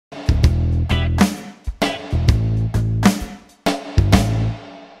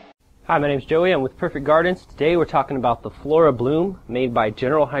Hi, my name is Joey. I'm with Perfect Gardens. Today we're talking about the Flora Bloom made by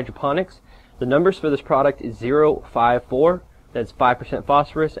General Hydroponics. The numbers for this product is 054. That's 5%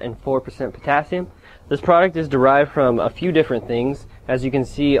 phosphorus and 4% potassium. This product is derived from a few different things. As you can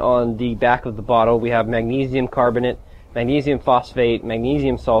see on the back of the bottle, we have magnesium carbonate, magnesium phosphate,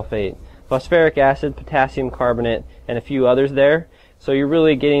 magnesium sulfate, phosphoric acid, potassium carbonate, and a few others there. So you're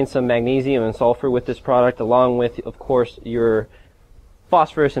really getting some magnesium and sulfur with this product, along with, of course, your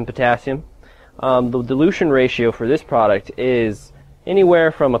phosphorus and potassium. The dilution ratio for this product is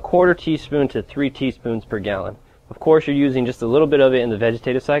anywhere from 1/4 teaspoon to 3 teaspoons per gallon. Of course, you're using just a little bit of it in the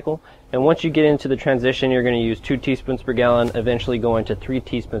vegetative cycle, and once you get into the transition, you're going to use 2 teaspoons per gallon, eventually going to 3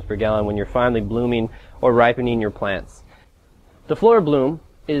 teaspoons per gallon when you're finally blooming or ripening your plants. The Flora Bloom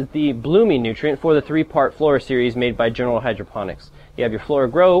is the blooming nutrient for the 3-part Flora series made by General Hydroponics. You have your Flora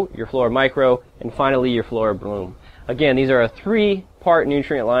Grow, your Flora Micro, and finally your Flora Bloom. Again, these are a 3-part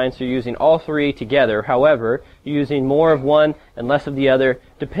nutrient line, so you're using all 3 together. However, you're using more of one and less of the other,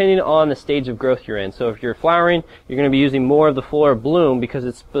 depending on the stage of growth you're in. So if you're flowering, you're going to be using more of the Flora Bloom because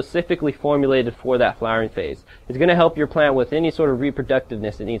it's specifically formulated for that flowering phase. It's going to help your plant with any sort of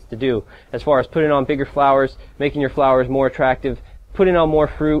reproductiveness it needs to do, as far as putting on bigger flowers, making your flowers more attractive, putting on more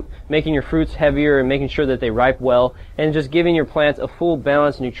fruit, making your fruits heavier and making sure that they ripe well, and just giving your plants a full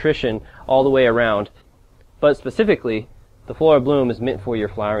balanced nutrition all the way around. But specifically, the Flora Bloom is meant for your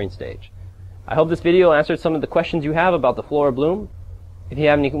flowering stage. I hope this video answered some of the questions you have about the Flora Bloom. If you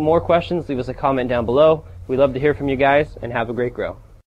have any more questions, leave us a comment down below. We'd love to hear from you guys, and have a great grow.